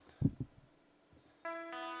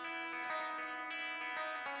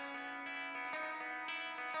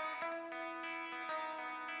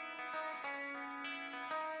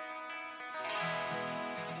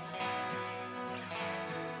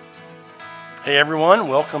Hey everyone,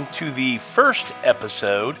 welcome to the first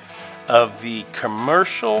episode of the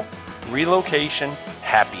Commercial Relocation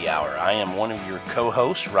Happy Hour. I am one of your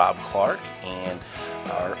co-hosts, Rob Clark, and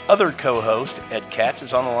our other co-host, Ed Katz,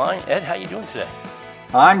 is on the line. Ed, how you doing today?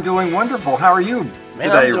 I'm doing wonderful. How are you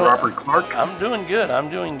today, Robert Clark? I'm doing good.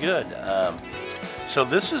 So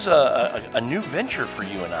this is a new venture for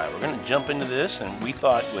you and I. We're going to jump into this, and we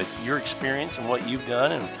thought with your experience and what you've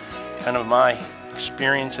done and kind of my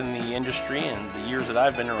experience in the industry and the years that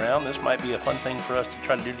I've been around, this might be a fun thing for us to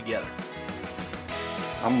try to do together.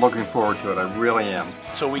 I'm looking forward to it. I really am.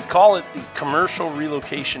 So we call it the Commercial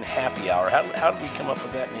Relocation Happy Hour. How did we come up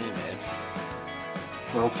with that name, Ed?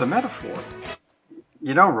 Well, it's a metaphor.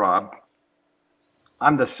 You know, Rob,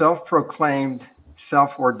 I'm the self-proclaimed,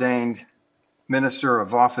 self-ordained minister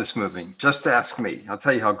of office moving. Just ask me. I'll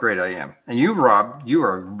tell you how great I am. And you, Rob, you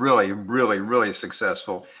are really, really, really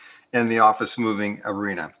successful in the office moving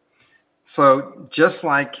arena. So just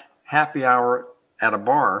like happy hour at a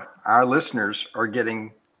bar, our listeners are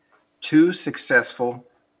getting two successful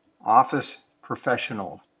office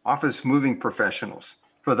moving professionals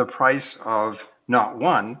for the price of not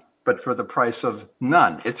one, but for the price of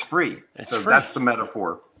none. It's free. So that's the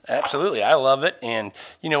metaphor. Absolutely. I love it. And,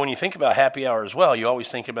 you know, when you think about happy hour as well, you always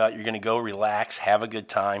think about you're going to go relax, have a good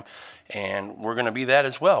time. And we're going to be that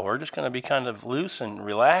as well. We're just going to be kind of loose and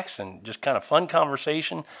relaxed and just kind of fun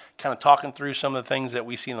conversation, kind of talking through some of the things that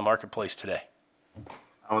we see in the marketplace today.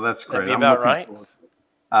 Oh, that's great. That'd be about right?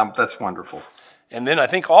 That's wonderful. And then I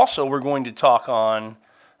think also we're going to talk on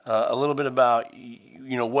a little bit about,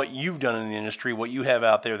 you know, what you've done in the industry, what you have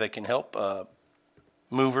out there that can help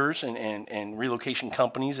movers and relocation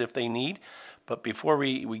companies if they need. But before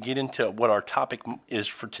we get into what our topic is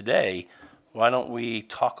for today, why don't we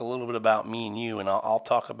talk a little bit about me and you, and I'll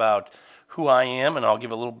talk about who I am, and I'll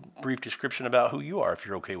give a little brief description about who you are, if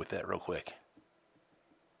you're okay with that real quick.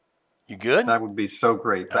 You good? That would be so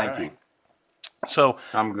great. Thank you. So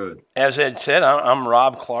I'm good. As Ed said, I'm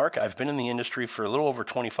Rob Clark. I've been in the industry for a little over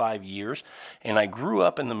 25 years, and I grew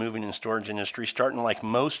up in the moving and storage industry, starting like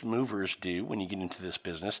most movers do when you get into this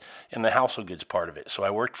business, in the household goods part of it. So I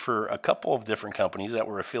worked for a couple of different companies that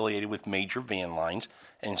were affiliated with major van lines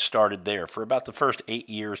and started there for about the first 8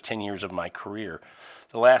 years, 10 years of my career.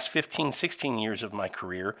 The last 15, 16 years of my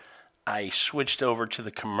career, I switched over to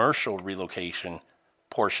the commercial relocation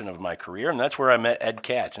portion of my career, and that's where I met Ed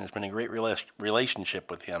Katz, and it's been a great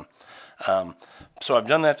relationship with him. So I've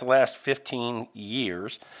done that the last 15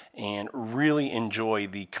 years and really enjoy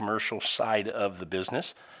the commercial side of the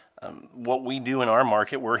business. What we do in our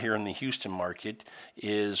market, we're here in the Houston market,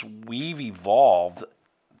 is we've evolved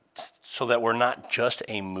so that we're not just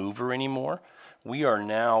a mover anymore. We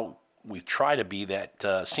try to be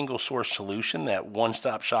that single source solution, that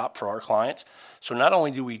one-stop shop for our clients. So not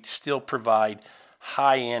only do we still provide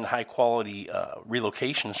high-end, high-quality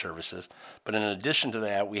relocation services, but in addition to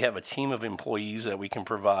that, we have a team of employees that we can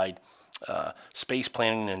provide space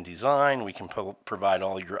planning and design. We can provide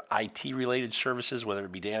all your IT-related services, whether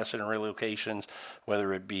it be data center relocations,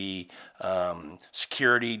 whether it be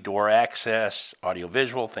security, door access,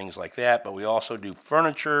 audiovisual, things like that. But we also do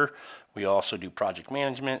furniture. We also do project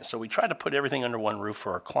management. So we try to put everything under one roof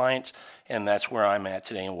for our clients, and that's where I'm at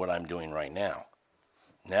today and what I'm doing right now.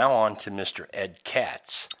 Now on to Mr. Ed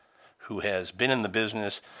Katz, who has been in the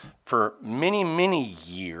business for many, many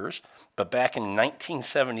years, but back in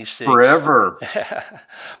 1976... Forever!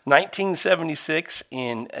 1976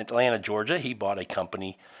 in Atlanta, Georgia, he bought a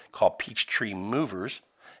company called Peachtree Movers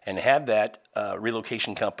and had that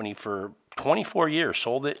relocation company for 24 years,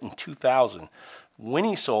 sold it in 2000. When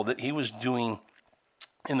he sold it, he was doing,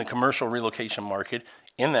 in the commercial relocation market,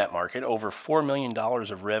 over $4 million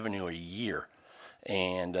of revenue a year,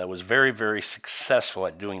 and was very, very successful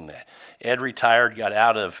at doing that. Ed retired, got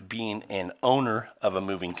out of being an owner of a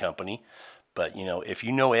moving company, but you know, if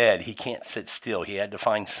you know Ed, he can't sit still. He had to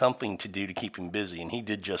find something to do to keep him busy, and he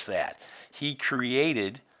did just that. He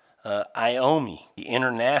created IOMI, the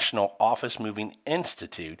International Office Moving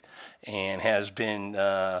Institute, and has been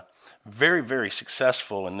very, very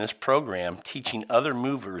successful in this program, teaching other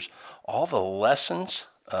movers all the lessons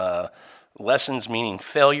meaning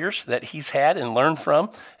failures that he's had and learned from,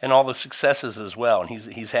 and all the successes as well. And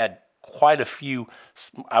he's had quite a few,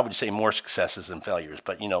 I would say, more successes than failures.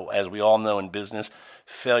 But, you know, as we all know in business,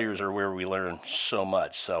 failures are where we learn so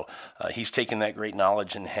much. So he's taken that great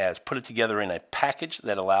knowledge and has put it together in a package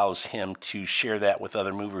that allows him to share that with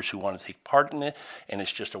other movers who want to take part in it. And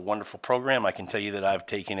it's just a wonderful program. I can tell you that I've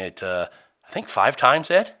taken it, I think 5 times,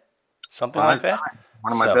 Ed? Something like 5 that. times.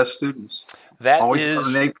 One of my So best students. that Always got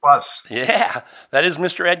an is, A plus. yeah, that is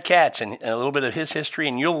Mr. Ed Katz, and a little bit of his history,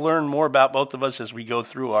 and you'll learn more about both of us as we go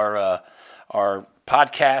through our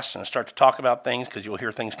podcasts and start to talk about things, because you'll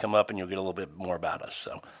hear things come up and you'll get a little bit more about us.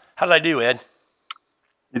 So, how did I do, Ed?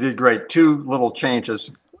 You did great. 2 little changes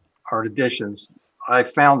or additions. I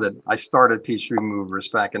started Peachtree Movers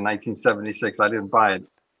back in 1976. I didn't buy it.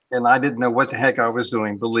 And I didn't know what the heck I was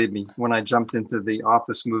doing, believe me, when I jumped into the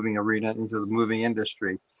office moving arena, into the moving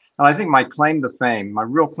industry. And I think my claim to fame, my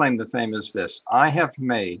real claim to fame is this: I have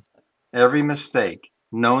made every mistake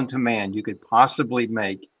known to man you could possibly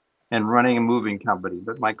make in running a moving company.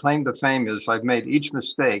 But my claim to fame is I've made each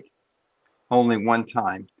mistake only one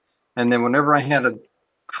time. And then whenever I had a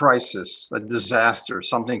crisis, a disaster,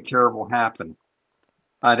 something terrible happened,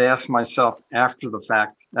 I'd ask myself after the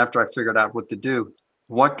fact, after I figured out what to do,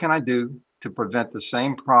 what can I do to prevent the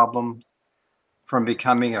same problem from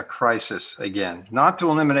becoming a crisis again? Not to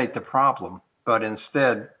eliminate the problem, but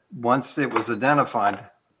instead, once it was identified,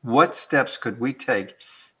 what steps could we take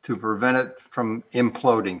to prevent it from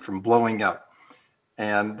imploding, from blowing up?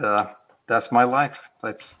 And that's my life.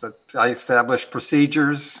 I established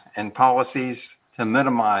procedures and policies to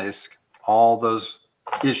minimize all those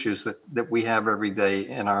issues that we have every day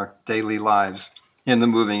in our daily lives in the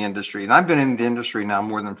moving industry. And I've been in the industry now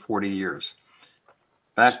more than 40 years.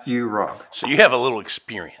 Back to you, Rob. So you have a little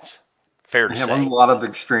experience, fair to I have say. a lot of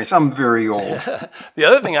experience. I'm very old. The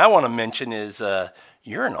other thing I want to mention is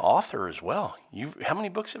you're an author as well. How many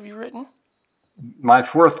books have you written? My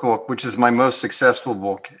 4th book, which is my most successful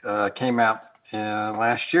book, came out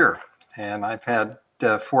last year. And I've had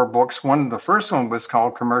 4 books. The first one was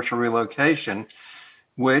called Commercial Relocation,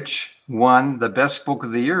 which won the Best Book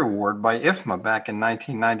of the Year award by IFMA back in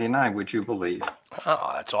 1999, would you believe?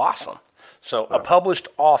 Oh, that's awesome. So a published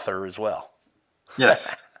author as well.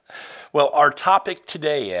 Yes. Well, our topic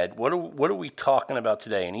today, Ed, what are we talking about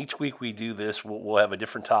today? And each week we do this, we'll have a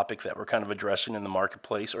different topic that we're kind of addressing in the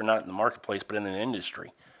marketplace, or not in the marketplace, but in the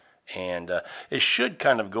industry. And it should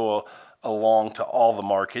kind of go along to all the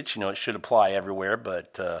markets. It should apply everywhere,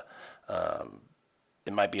 but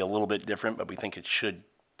it might be a little bit different, but we think it should,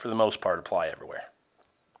 for the most part, apply everywhere.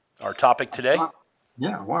 Our topic today?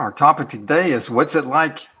 Yeah, well, our topic today is what's it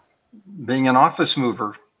like being an office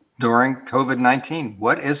mover during COVID-19?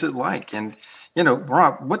 What is it like? And,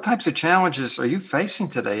 Rob, what types of challenges are you facing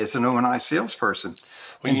today as an O&I salesperson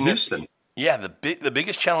in Houston? Yeah, the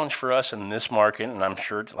biggest challenge for us in this market, and I'm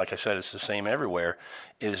sure, like I said, it's the same everywhere,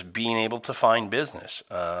 is being able to find business.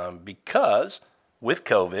 Because with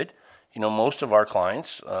COVID, most of our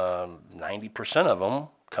clients, 90% of them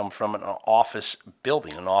come from an office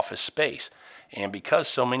building, an office space. And because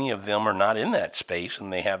so many of them are not in that space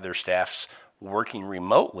and they have their staffs working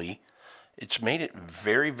remotely, it's made it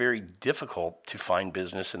very, very difficult to find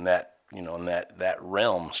business in that, in that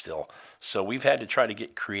realm still. So we've had to try to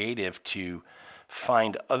get creative to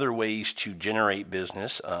find other ways to generate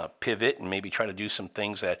business, pivot, and maybe try to do some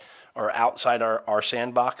things that are outside our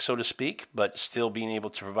sandbox, so to speak, but still being able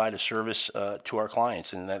to provide a service to our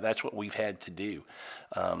clients. And that's what we've had to do.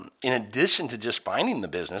 In addition to just finding the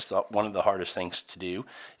business, one of the hardest things to do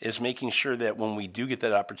is making sure that when we do get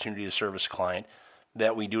that opportunity to service a client,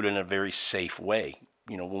 that we do it in a very safe way.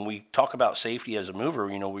 When we talk about safety as a mover,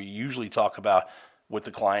 we usually talk about with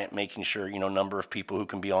the client, making sure, number of people who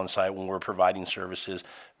can be on site when we're providing services,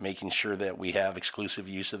 making sure that we have exclusive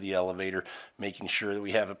use of the elevator, making sure that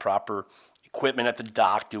we have a proper equipment at the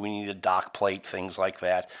dock. Do we need a dock plate? Things like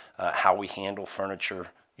that. How we handle furniture,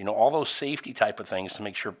 all those safety type of things to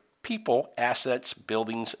make sure people, assets,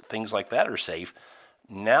 buildings, things like that are safe.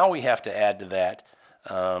 Now we have to add to that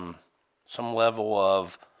some level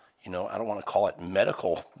of, I don't want to call it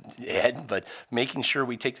medical, Ed, but making sure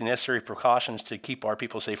we take the necessary precautions to keep our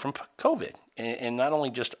people safe from COVID. And not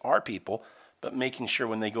only just our people, but making sure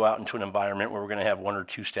when they go out into an environment where we're going to have 1 or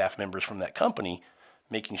 2 staff members from that company,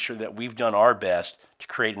 making sure that we've done our best to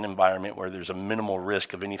create an environment where there's a minimal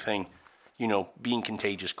risk of anything, being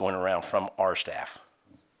contagious going around from our staff.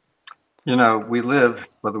 We live,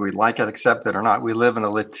 whether we like it, accept it or not, we live in a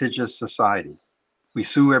litigious society. We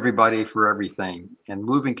sue everybody for everything. And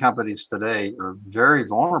moving companies today are very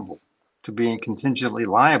vulnerable to being contingently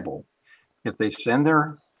liable if they send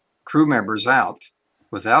their crew members out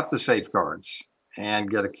without the safeguards and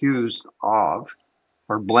get accused of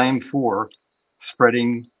or blamed for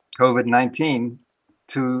spreading COVID-19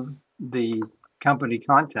 to the company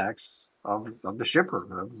contacts of the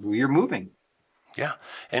shipper who you're moving. Yeah.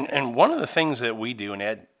 And one of the things that we do, and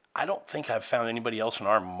Ed, I don't think I've found anybody else in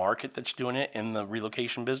our market that's doing it in the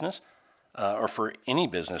relocation business, or for any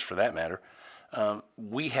business for that matter.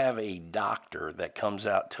 We have a doctor that comes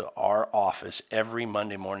out to our office every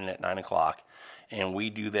Monday morning at 9 o'clock, and we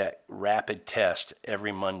do that rapid test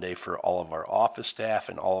every Monday for all of our office staff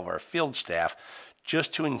and all of our field staff,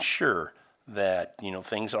 just to ensure that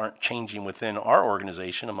things aren't changing within our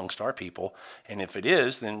organization amongst our people. And if it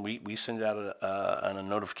is, then we send out a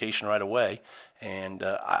notification right away. And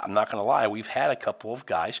I'm not going to lie, we've had a couple of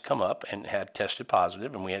guys come up and had tested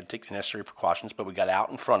positive, and we had to take the necessary precautions, but we got out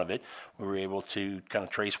in front of it. We were able to kind of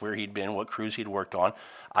trace where he'd been, what crews he'd worked on,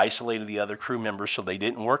 isolated the other crew members so they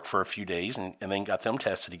didn't work for a few days, and then got them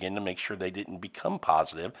tested again to make sure they didn't become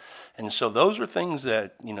positive. And so those are things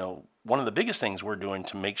that, one of the biggest things we're doing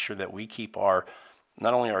to make sure that we keep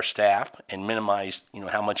not only our staff and minimize,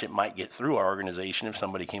 how much it might get through our organization if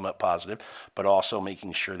somebody came up positive, but also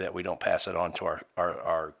making sure that we don't pass it on to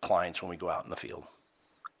our clients when we go out in the field.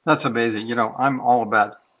 That's amazing. I'm all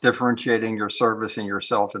about differentiating your service and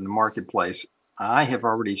yourself in the marketplace. I have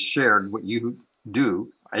already shared what you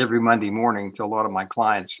do every Monday morning to a lot of my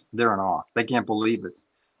clients. They're in awe. They can't believe it.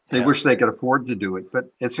 They wish they could afford to do it,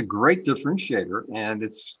 but it's a great differentiator, and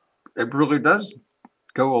it really does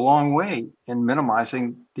go a long way in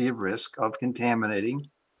minimizing the risk of contaminating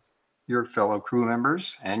your fellow crew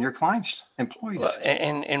members and your clients' employees. Well,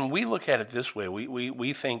 and we look at it this way.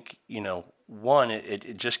 We think, one,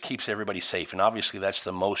 it just keeps everybody safe. And obviously that's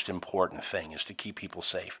the most important thing, is to keep people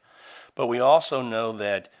safe. But we also know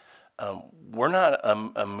that we're not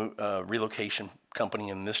a relocation company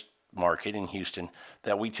in this market in Houston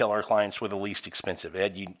that we tell our clients we're the least expensive.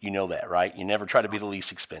 Ed, you know that, right? You never try to be the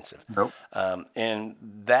least expensive. Nope. And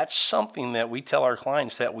that's something that we tell our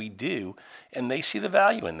clients that we do, and they see the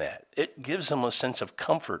value in that. It gives them a sense of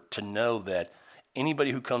comfort to know that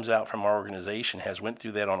anybody who comes out from our organization has went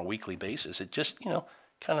through that on a weekly basis. It just,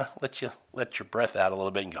 kind of let your breath out a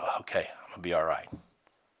little bit and go, okay, I'm going to be all right.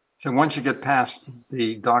 So once you get past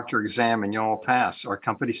the doctor exam and you all pass, are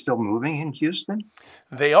companies still moving in Houston?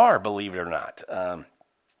 They are, believe it or not.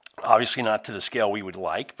 Obviously not to the scale we would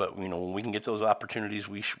like, but when we can get those opportunities,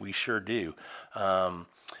 we sure do.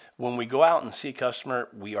 When we go out and see a customer,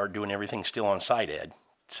 we are doing everything still on site, Ed.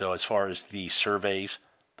 So as far as the surveys,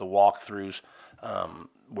 the walkthroughs,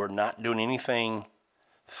 we're not doing anything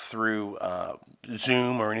through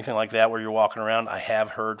Zoom or anything like that where you're walking around. I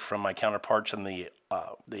have heard from my counterparts in the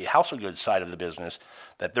household goods side of the business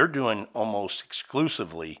that they're doing almost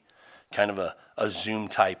exclusively kind of a Zoom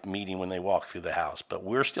type meeting when they walk through the house. But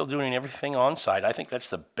we're still doing everything on site. I think that's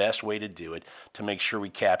the best way to do it, to make sure we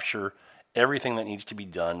capture everything that needs to be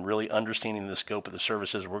done, really understanding the scope of the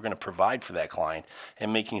services we're going to provide for that client,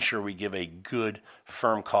 and making sure we give a good,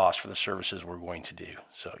 firm cost for the services we're going to do.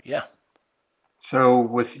 So, yeah. So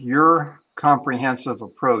with your comprehensive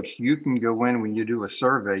approach, you can go in when you do a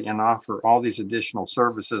survey and offer all these additional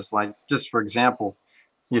services. Like, just for example,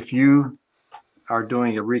 if you are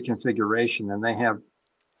doing a reconfiguration and they have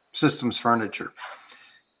systems furniture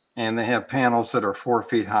and they have panels that are 4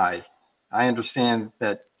 feet high, I understand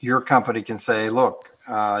that your company can say, look,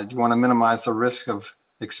 you want to minimize the risk of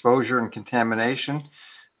exposure and contamination.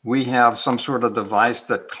 We have some sort of device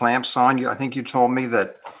that clamps on you. I think you told me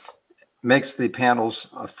that makes the panels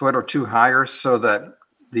a foot or two higher so that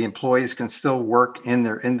the employees can still work in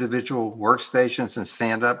their individual workstations and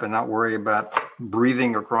stand up and not worry about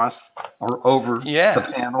breathing across or over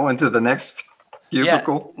the panel into the next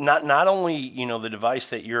cubicle. Yeah, not only the device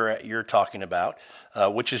that you're talking about,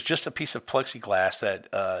 which is just a piece of plexiglass that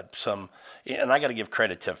and I got to give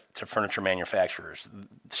credit to furniture manufacturers.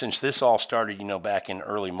 Since this all started, back in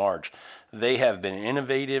early March, they have been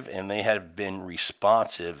innovative and they have been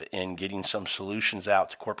responsive in getting some solutions out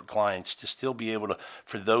to corporate clients to still be able to,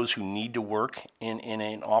 for those who need to work in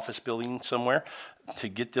an office building somewhere, to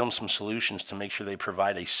get them some solutions to make sure they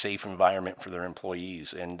provide a safe environment for their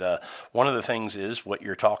employees. And one of the things is what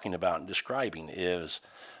you're talking about and describing is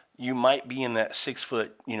you might be in that 6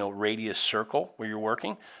 foot, radius circle where you're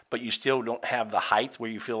working, but you still don't have the height where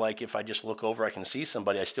you feel like if I just look over, I can see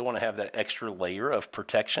somebody. I still want to have that extra layer of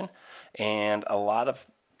protection. And a lot of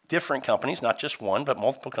different companies, not just one, but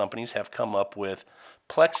multiple companies have come up with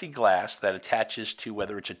plexiglass that attaches to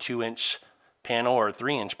whether it's a 2-inch panel or a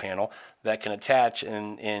 3-inch panel that can attach.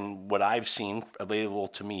 And what I've seen available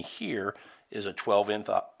to me here is a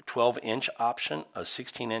 12-inch option, a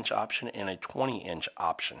 16-inch option, and a 20-inch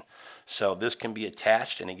option. So this can be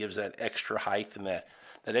attached, and it gives that extra height and that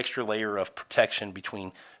extra layer of protection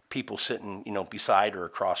between people sitting, beside or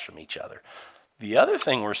across from each other. The other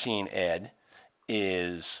thing we're seeing, Ed,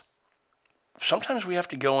 is sometimes we have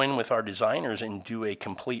to go in with our designers and do a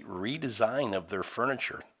complete redesign of their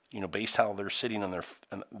furniture, based how they're sitting on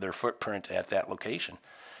their footprint at that location.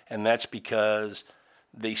 And that's because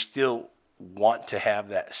they still want to have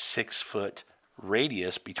that 6 foot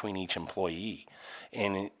radius between each employee.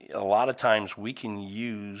 And a lot of times we can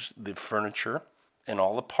use the furniture and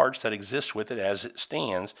all the parts that exist with it as it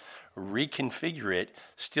stands, reconfigure it,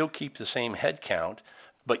 still keep the same head count,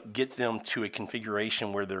 but get them to a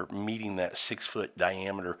configuration where they're meeting that 6 foot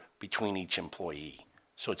diameter between each employee.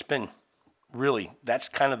 So it's been really, that's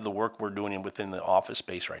kind of the work we're doing within the office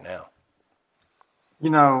space right now.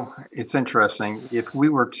 It's interesting. If we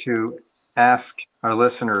were to ask our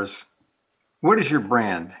listeners, what is your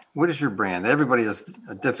brand? What is your brand? Everybody has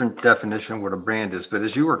a different definition of what a brand is. But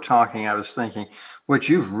as you were talking, I was thinking what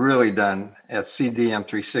you've really done at CDM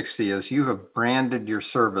 360 is you have branded your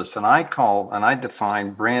service. And I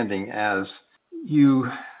define branding as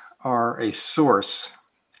you are a source.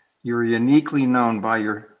 You're uniquely known by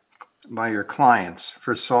your clients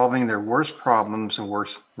for solving their worst problems and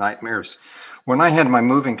worst nightmares. When I had my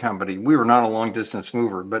moving company, we were not a long distance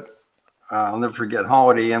mover, but I'll never forget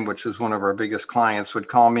Holiday Inn, which was one of our biggest clients, would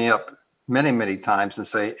call me up many, many times and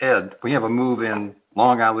say, Ed, we have a move in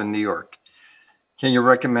Long Island, New York. Can you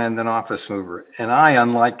recommend an office mover? And I,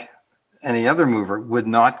 unlike any other mover, would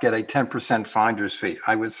not get a 10% finder's fee.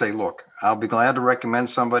 I would say, look, I'll be glad to recommend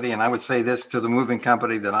somebody. And I would say this to the moving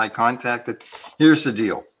company that I contacted. Here's the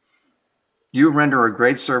deal. You render a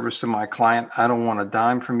great service to my client. I don't want a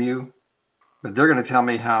dime from you, but they're going to tell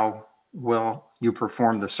me how well you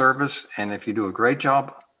perform the service. And if you do a great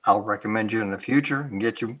job, I'll recommend you in the future and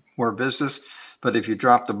get you more business. But if you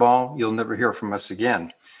drop the ball, you'll never hear from us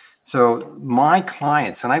again. So my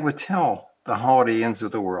clients, and I would tell the Holiday Inns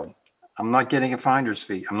of the world, I'm not getting a finder's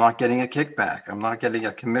fee. I'm not getting a kickback. I'm not getting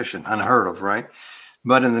a commission. Unheard of, right?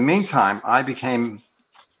 But in the meantime, I became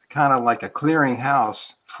kind of like a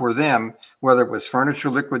clearinghouse for them, whether it was furniture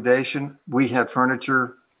liquidation. We had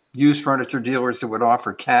used furniture dealers that would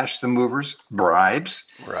offer cash to movers, bribes,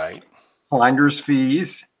 right, finder's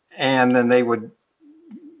fees, and then they would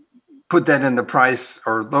put that in the price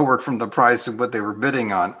or lower it from the price of what they were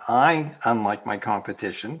bidding on. I, unlike my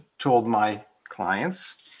competition, told my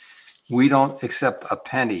clients, we don't accept a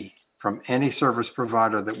penny from any service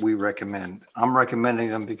provider that we recommend. I'm recommending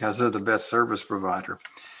them because they're the best service provider.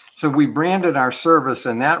 So we branded our service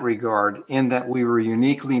in that regard, in that we were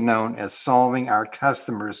uniquely known as solving our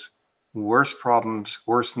customers' worst problems,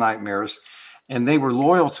 worst nightmares, and they were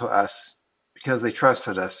loyal to us because they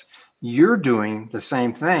trusted us. You're doing the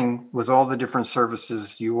same thing with all the different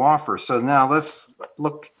services you offer. So now let's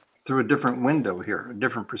look through a different window here, a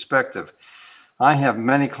different perspective. I have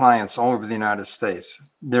many clients all over the United States.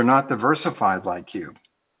 They're not diversified like you.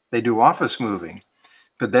 They do office moving,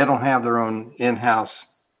 but they don't have their own in-house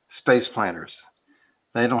space planners.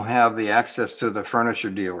 They don't have the access to the furniture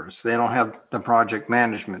dealers. They don't have the project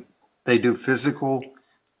management. They do physical,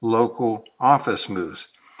 local office moves.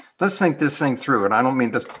 Let's think this thing through. And I don't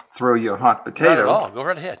mean to throw you a hot potato. Not at all. Go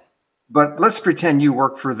right ahead. But let's pretend you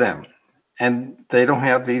work for them and they don't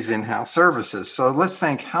have these in-house services. So let's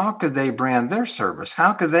think, how could they brand their service?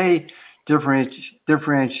 How could they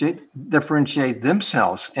differentiate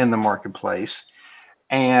themselves in the marketplace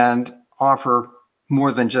and offer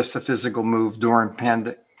more than just a physical move during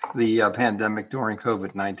the pandemic during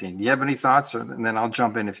COVID-19? Do you have any thoughts? And then I'll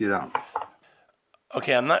jump in if you don't.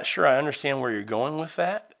 Okay, I'm not sure I understand where you're going with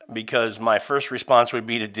that, because my first response would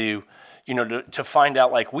be to find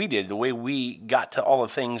out, like we did. The way we got to all the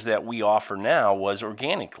things that we offer now was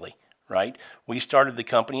organically, right? We started the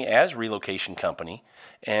company as a relocation company,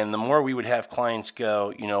 and the more we would have clients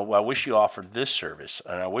go, well, I wish you offered this service,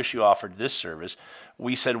 and I wish you offered this service,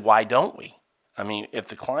 we said, why don't we? I mean, if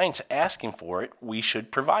the client's asking for it, we should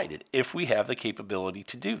provide it if we have the capability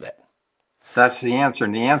to do that. That's the answer.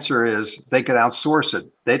 And the answer is they could outsource it.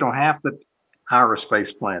 They don't have to hire a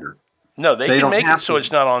space planner. No, they can make it so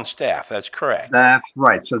it's not on staff. That's correct. That's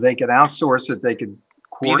right. So they could outsource it. They could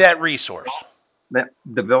be that resource.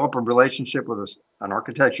 Develop a relationship with an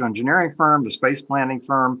architectural engineering firm, a space planning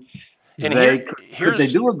firm. And could they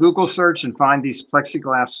do a Google search and find these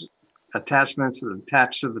plexiglass attachments that are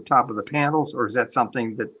attached to the top of the panels, or is that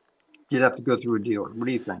something that you'd have to go through a dealer? What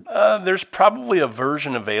do you think? There's probably a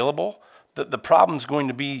version available. The problem's going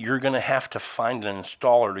to be you're going to have to find an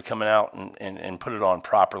installer to come out and put it on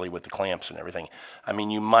properly with the clamps and everything. I mean,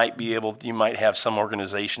 you might have some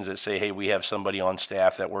organizations that say, hey, we have somebody on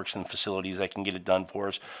staff that works in facilities that can get it done for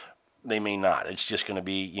us. They may not. It's just going to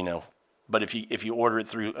be, but if you order it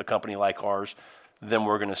through a company like ours, then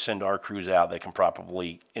we're going to send our crews out that can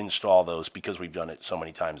probably install those because we've done it so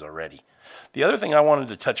many times already. The other thing I wanted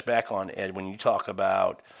to touch back on, Ed, when you talk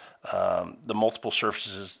about the multiple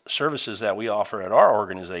services that we offer at our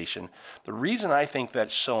organization. The reason I think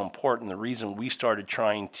that's so important, the reason we started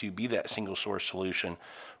trying to be that single source solution,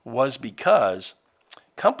 was because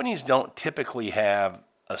companies don't typically have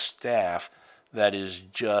a staff that is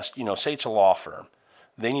just, say it's a law firm.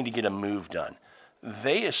 They need to get a move done.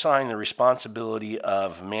 They assign the responsibility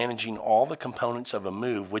of managing all the components of a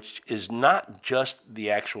move, which is not just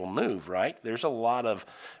the actual move, right? There's a lot of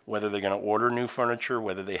whether they're going to order new furniture,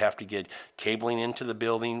 whether they have to get cabling into the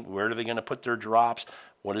building, where are they going to put their drops,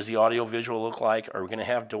 what does the audio visual look like, are we going to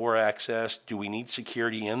have door access, do we need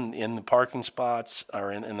security in the parking spots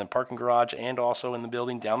or in the parking garage and also in the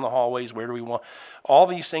building, down the hallways, where do we want, all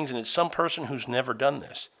these things, and it's some person who's never done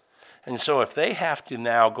this. And so if they have to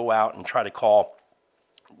now go out and try to call,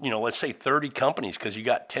 let's say 30 companies, because you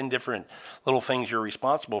got 10 different little things you're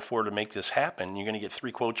responsible for to make this happen. You're going to get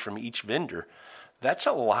 3 quotes from each vendor. That's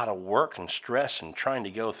a lot of work and stress and trying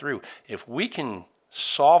to go through. If we can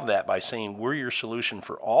solve that by saying we're your solution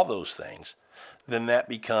for all those things, then that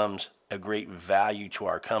becomes a great value to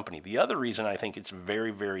our company. The other reason I think it's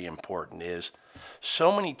very, very important is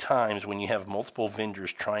so many times when you have multiple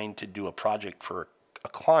vendors trying to do a project for a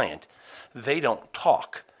client, they don't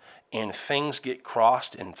talk. And things get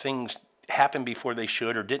crossed and things happen before they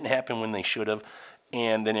should or didn't happen when they should have.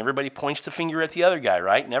 And then everybody points the finger at the other guy,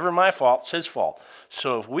 right? Never my fault, it's his fault.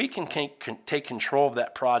 So if we can take control of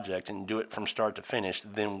that project and do it from start to finish,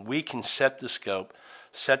 then we can set the scope,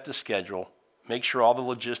 set the schedule, make sure all the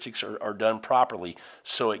logistics are done properly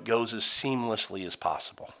so it goes as seamlessly as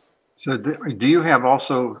possible. So do you have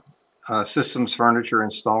also systems furniture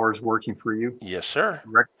installers working for you? Yes, sir.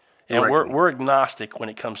 And we're agnostic when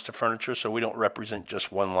it comes to furniture, so we don't represent just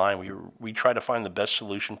one line. We try to find the best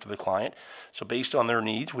solution for the client. So based on their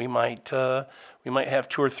needs, we might have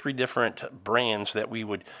 2 or 3 different brands that we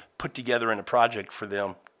would put together in a project for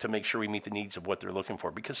them to make sure we meet the needs of what they're looking for.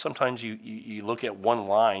 Because sometimes you look at one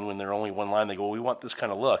line, when they're only one line, they go, well, we want this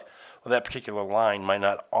kind of look. Well, that particular line might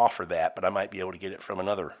not offer that, but I might be able to get it from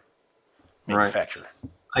another manufacturer.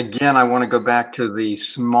 Right. Again, I want to go back to the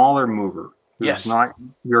smaller mover. It's not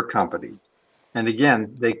your company. And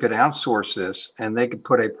again, they could outsource this and they could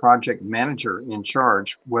put a project manager in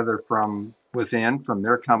charge, whether from within, from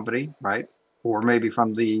their company, right? Or maybe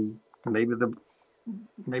from maybe the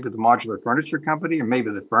modular furniture company or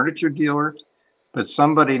maybe the furniture dealer, but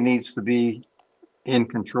somebody needs to be in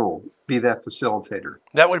control, be that facilitator.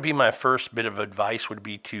 That would be my first bit of advice, would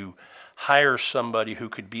be to hire somebody who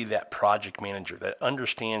could be that project manager that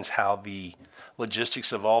understands how the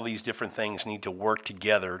logistics of all these different things need to work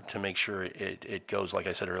together to make sure it goes, like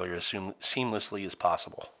I said earlier, as seamlessly as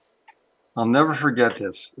possible. I'll never forget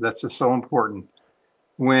this. That's just so important.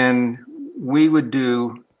 When we would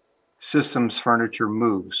do systems furniture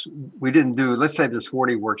moves, we didn't do, let's say there's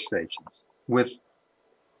 40 workstations with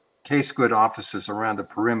case good offices around the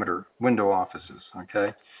perimeter, window offices,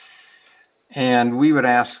 okay? And we would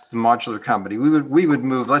ask the modular company, we would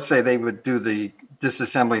move, let's say they would do the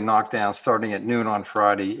disassembly knockdown starting at noon on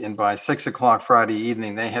Friday. And by 6 o'clock Friday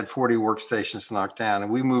evening, they had 40 workstations knocked down.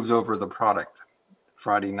 And we moved over the product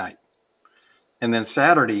Friday night. And then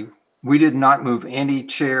Saturday, we did not move any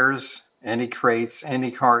chairs, any crates,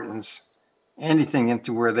 any cartons, anything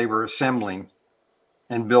into where they were assembling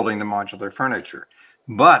and building the modular furniture.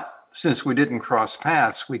 But since we didn't cross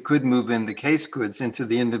paths, we could move in the case goods into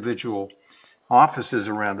the individual offices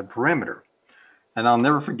around the perimeter. And I'll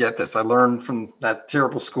never forget this. I learned from that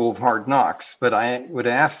terrible school of hard knocks, but I would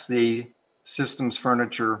ask the systems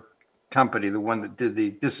furniture company, the one that did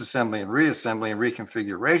the disassembly and reassembly and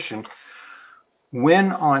reconfiguration,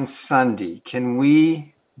 when on Sunday can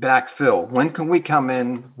we backfill? When can we come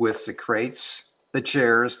in with the crates, the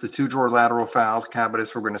chairs, the 2-drawer lateral file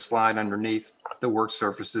cabinets we're going to slide underneath the work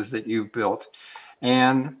surfaces that you've built,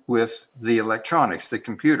 and with the electronics, the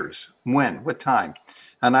computers? When? What time?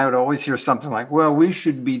 And I would always hear something like, well, we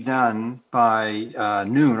should be done by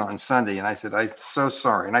noon on Sunday. And I said, I'm so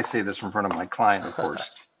sorry. And I say this in front of my client, of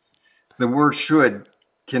course. The word should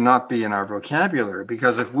cannot be in our vocabulary,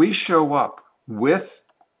 because if we show up with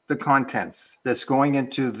the contents that's going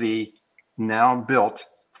into the now built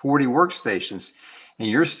 40 workstations and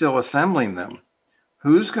you're still assembling them,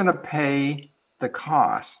 who's going to pay the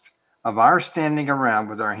cost of our standing around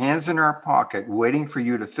with our hands in our pocket waiting for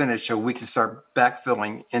you to finish so we can start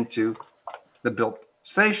backfilling into the built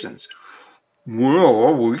stations?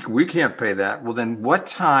 Well, we can't pay that. Well, then what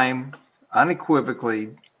time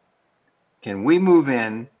unequivocally can we move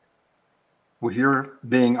in with your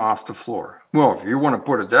being off the floor? Well, if you want to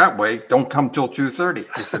put it that way, don't come till 2:30.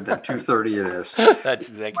 I said that 2:30 it is. That's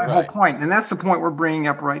exactly my whole point. And that's the point we're bringing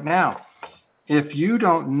up right now. if you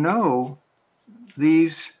don't know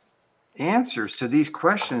these answers to these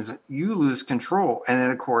questions, you lose control. And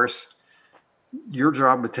then, of course, your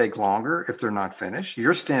job would take longer if they're not finished.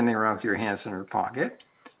 You're standing around with your hands in your pocket,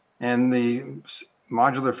 and the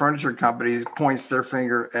modular furniture company points their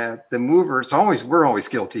finger at the mover. We're always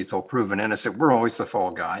guilty till proven innocent. We're always the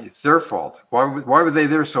fall guy. It's their fault. Why were they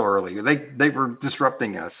there so early? They were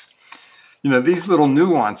disrupting us. These little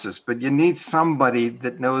nuances, but you need somebody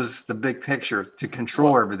that knows the big picture to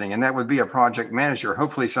control everything. And that would be a project manager,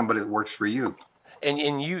 hopefully somebody that works for you.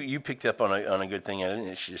 And you picked up on a good thing, and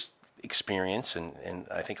it's just experience, and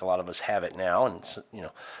I think a lot of us have it now, and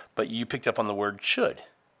but you picked up on the word should,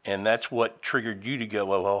 and that's what triggered you to go,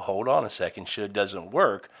 well, hold on a second, should doesn't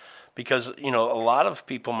work, because a lot of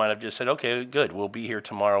people might have just said, okay, good, we'll be here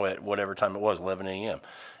tomorrow at whatever time it was, 11 a.m.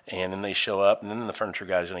 And then they show up, and then the furniture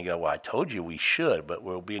guy's going to go, well, I told you we should, but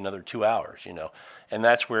we'll be another 2 hours, And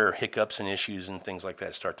that's where hiccups and issues and things like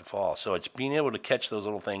that start to fall. So it's being able to catch those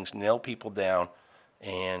little things, nail people down,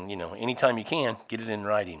 and, anytime you can, get it in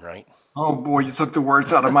writing, right? Oh, boy, you took the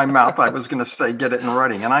words out of my mouth. I was going to say, get it in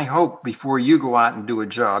writing. And I hope before you go out and do a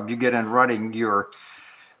job, you get in writing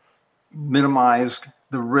minimize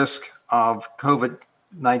the risk of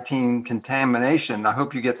COVID-19 contamination. I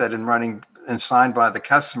hope you get that in writing and signed by the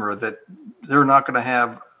customer that they're not going to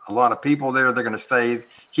have a lot of people there. They're going to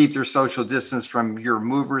keep their social distance from your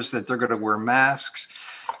movers, that they're going to wear masks.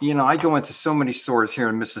 I go into so many stores here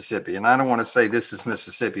in Mississippi, and I don't want to say this is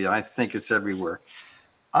Mississippi. I think it's everywhere.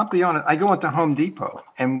 I'll be honest. I go into Home Depot,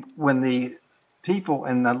 and when the people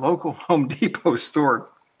in the local Home Depot store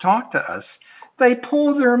talk to us, they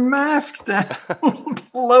pull their masks down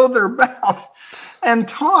below their mouth and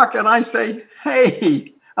talk. And I say,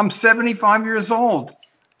 hey, I'm 75 years old.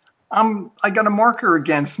 I got a marker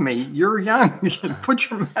against me. You're young. Put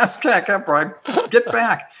your mask back up, or I get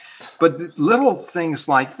back. But little things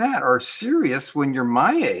like that are serious when you're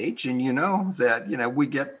my age, and that we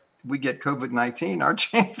get COVID-19. Our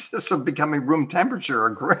chances of becoming room temperature are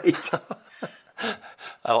great.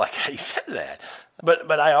 I like how you said that.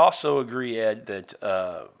 But I also agree, Ed,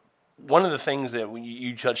 that one of the things that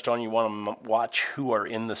you touched on, you want to watch who are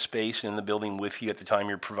in the space and in the building with you at the time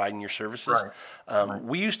you're providing your services. Right.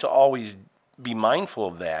 We used to always be mindful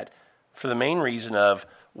of that for the main reason of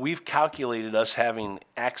we've calculated us having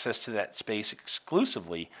access to that space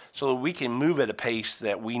exclusively so that we can move at a pace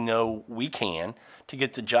that we know we can to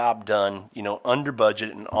get the job done, under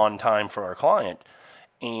budget and on time for our client.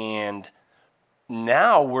 And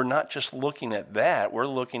now we're not just looking at that, we're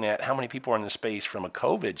looking at how many people are in the space from a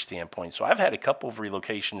COVID standpoint. So I've had a couple of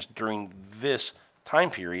relocations during this time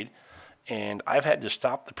period, and I've had to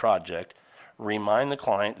stop the project, remind the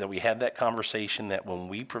client that we had that conversation that when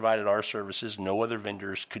we provided our services, no other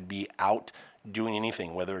vendors could be out doing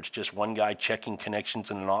anything, whether it's just one guy checking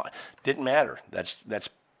connections and not, didn't matter. That's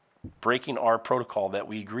breaking our protocol that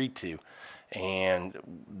we agreed to. And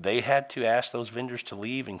they had to ask those vendors to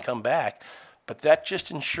leave and come back. But that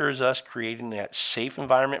just ensures us creating that safe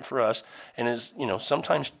environment for us. And as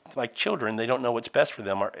sometimes like children, they don't know what's best for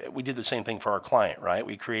them. We did the same thing for our client, right?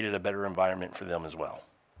 We created a better environment for them as well.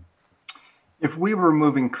 If we were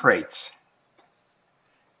moving crates,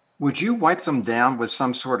 would you wipe them down with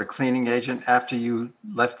some sort of cleaning agent after you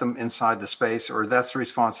left them inside the space, or that's the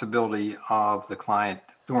responsibility of the client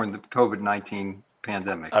during the COVID-19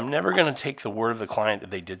 pandemic? I'm never going to take the word of the client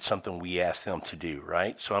that they did something we asked them to do,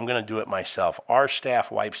 right? So I'm going to do it myself. Our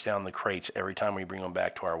staff wipes down the crates every time we bring them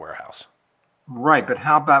back to our warehouse. Right, but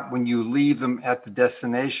how about when you leave them at the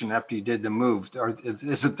destination after you did the move?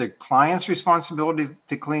 Is it the client's responsibility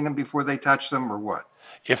to clean them before they touch them, or what?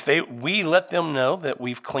 If we let them know that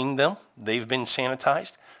we've cleaned them, they've been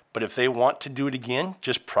sanitized, but if they want to do it again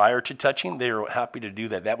just prior to touching, they're happy to do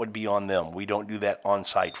that. That would be on them. We don't do that on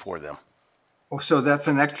site for them. Oh, so that's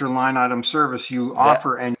an extra line item service you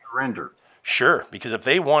offer and you render. Sure, because if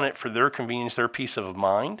they want it for their convenience, their peace of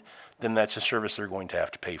mind, then that's a service they're going to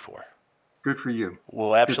have to pay for. Good for you.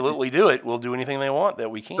 We'll absolutely do it. We'll do anything they want that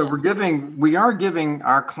we can. So we are giving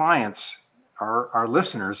our clients, our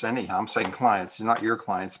listeners, anyhow, I'm saying clients, not your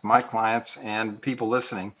clients, my clients and people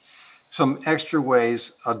listening, some extra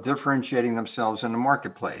ways of differentiating themselves in the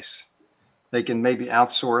marketplace. They can maybe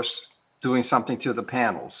outsource doing something to the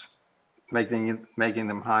panels, making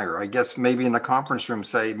them higher. I guess maybe in the conference room,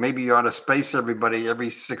 say, maybe you ought to space everybody every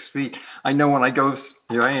 6 feet. I know when I go,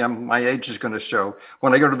 here I am, my age is going to show.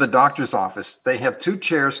 When I go to the doctor's office, they have 2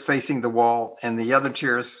 chairs facing the wall and the other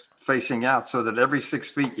chairs facing out, so that every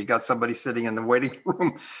 6 feet you got somebody sitting in the waiting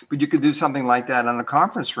room. But you could do something like that in a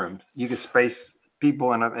conference room. You could space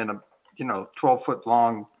people in a 12-foot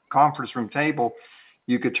long conference room table.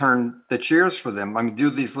 you could turn the chairs for them. I mean, do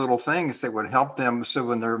these little things that would help them so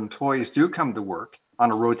when their employees do come to work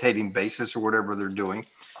on a rotating basis or whatever they're doing,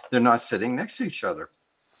 they're not sitting next to each other.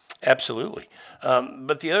 Absolutely.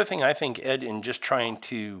 But the other thing I think, Ed, in just trying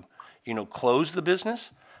to, close the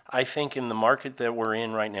business, I think in the market that we're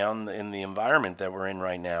in right now, in the environment that we're in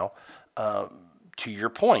right now, to your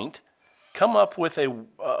point, come up with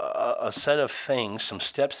a set of things, some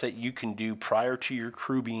steps that you can do prior to your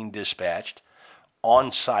crew being dispatched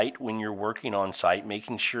on site when you're working on site,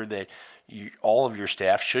 making sure that all of your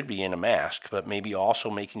staff should be in a mask, but maybe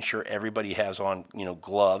also making sure everybody has on,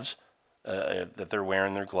 gloves, that they're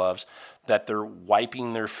wearing their gloves, that they're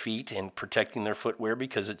wiping their feet and protecting their footwear,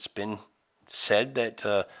 because it's been said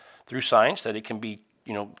that through science that it can be,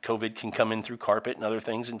 COVID can come in through carpet and other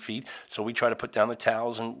things and feet. So we try to put down the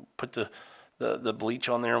towels and put the bleach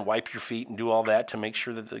on there and wipe your feet and do all that to make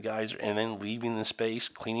sure that the guys, and then leaving the space,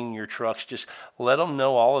 cleaning your trucks, just let them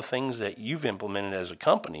know all the things that you've implemented as a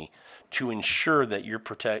company to ensure that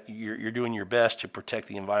you're doing your best to protect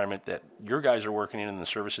the environment that your guys are working in and the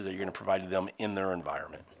services that you're going to provide to them in their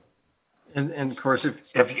environment. And of course,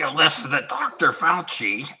 if you listen to Dr.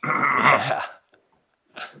 Fauci, Yeah.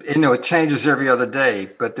 it changes every other day,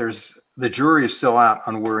 but the jury is still out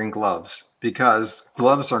on wearing gloves, because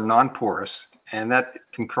gloves are non-porous and that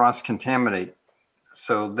can cross-contaminate.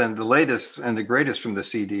 So then the latest and the greatest from the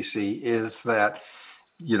CDC is that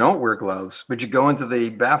you don't wear gloves, but you go into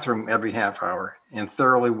the bathroom every half hour and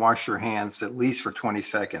thoroughly wash your hands at least for 20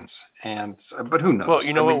 seconds. But who knows?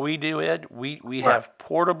 Well, what we do, Ed? We have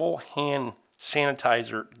portable hand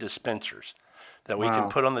sanitizer dispensers that we can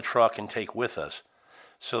put on the truck and take with us,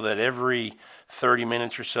 so that every 30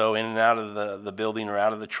 minutes or so, in and out of the building or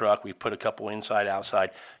out of the truck, we put a couple inside,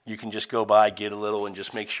 outside. You can just go by, get a little, and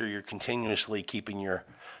just make sure you're continuously keeping your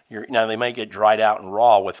now they may get dried out and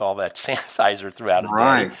raw with all that sanitizer throughout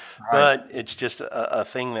a day, but it's just a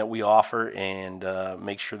thing that we offer, and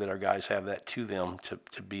make sure that our guys have that to them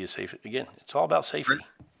to be as safe. Again, it's all about safety.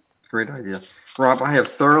 Great idea. Rob, I have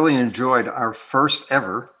thoroughly enjoyed our first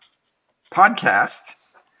ever podcast.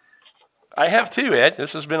 I have too, Ed.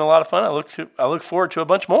 This has been a lot of fun. I look forward to a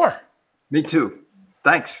bunch more. Me too.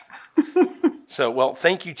 Thanks. So,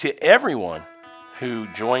 thank you to everyone who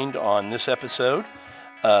joined on this episode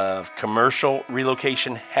of Commercial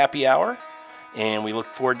Relocation Happy Hour. And we look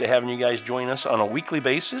forward to having you guys join us on a weekly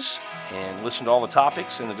basis and listen to all the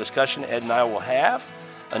topics and the discussion Ed and I will have.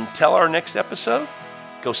 Until our next episode,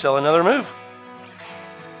 go sell another move.